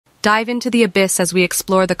Dive into the abyss as we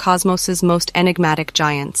explore the cosmos's most enigmatic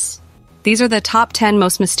giants. These are the top 10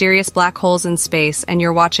 most mysterious black holes in space, and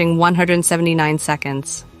you're watching 179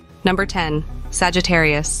 seconds. Number 10.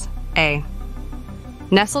 Sagittarius A.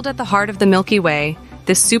 Nestled at the heart of the Milky Way,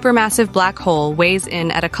 this supermassive black hole weighs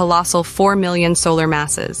in at a colossal 4 million solar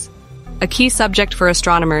masses. A key subject for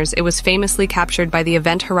astronomers, it was famously captured by the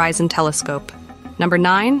Event Horizon Telescope. Number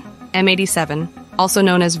 9. M87, also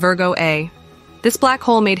known as Virgo A. This black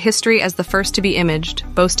hole made history as the first to be imaged,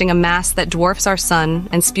 boasting a mass that dwarfs our sun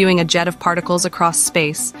and spewing a jet of particles across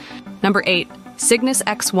space. Number 8. Cygnus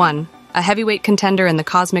X1, a heavyweight contender in the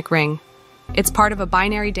cosmic ring. It's part of a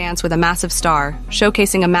binary dance with a massive star,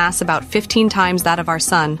 showcasing a mass about 15 times that of our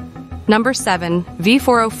sun. Number 7.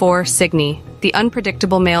 V404 Cygni, the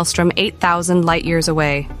unpredictable maelstrom 8,000 light-years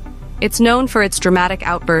away. It's known for its dramatic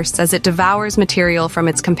outbursts as it devours material from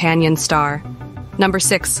its companion star. Number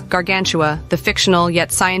 6. Gargantua, the fictional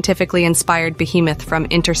yet scientifically inspired behemoth from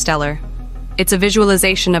Interstellar. It's a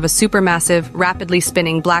visualization of a supermassive, rapidly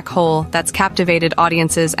spinning black hole that's captivated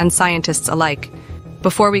audiences and scientists alike.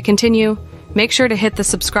 Before we continue, make sure to hit the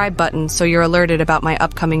subscribe button so you're alerted about my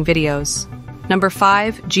upcoming videos. Number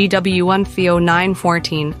 5.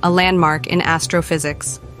 GW1Theo914, a landmark in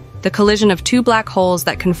astrophysics. The collision of two black holes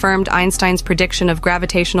that confirmed Einstein's prediction of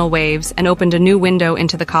gravitational waves and opened a new window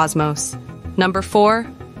into the cosmos. Number 4.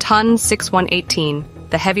 TUN 6118,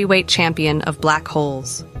 the heavyweight champion of black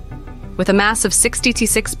holes. With a mass of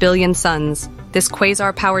 66 billion suns, this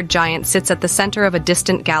quasar-powered giant sits at the center of a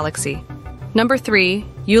distant galaxy. Number 3.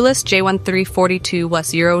 Ulysses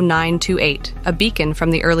J1342-0928, a beacon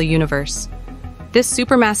from the early universe. This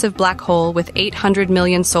supermassive black hole with 800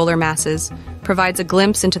 million solar masses provides a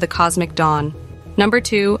glimpse into the cosmic dawn. Number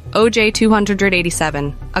 2.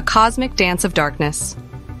 OJ287, a cosmic dance of darkness.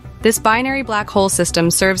 This binary black hole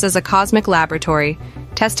system serves as a cosmic laboratory,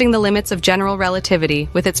 testing the limits of general relativity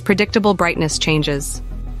with its predictable brightness changes.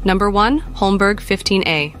 Number 1. Holmberg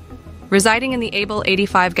 15A. Residing in the Abell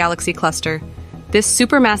 85 galaxy cluster, this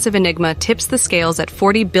supermassive enigma tips the scales at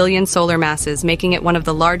 40 billion solar masses, making it one of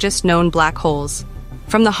the largest known black holes.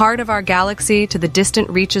 From the heart of our galaxy to the distant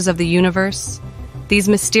reaches of the universe, these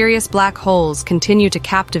mysterious black holes continue to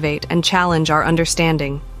captivate and challenge our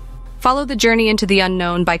understanding. Follow the journey into the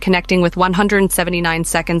unknown by connecting with 179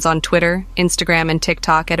 seconds on Twitter, Instagram, and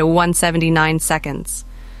TikTok at 179 seconds.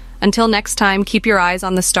 Until next time, keep your eyes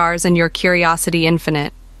on the stars and your curiosity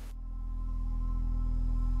infinite.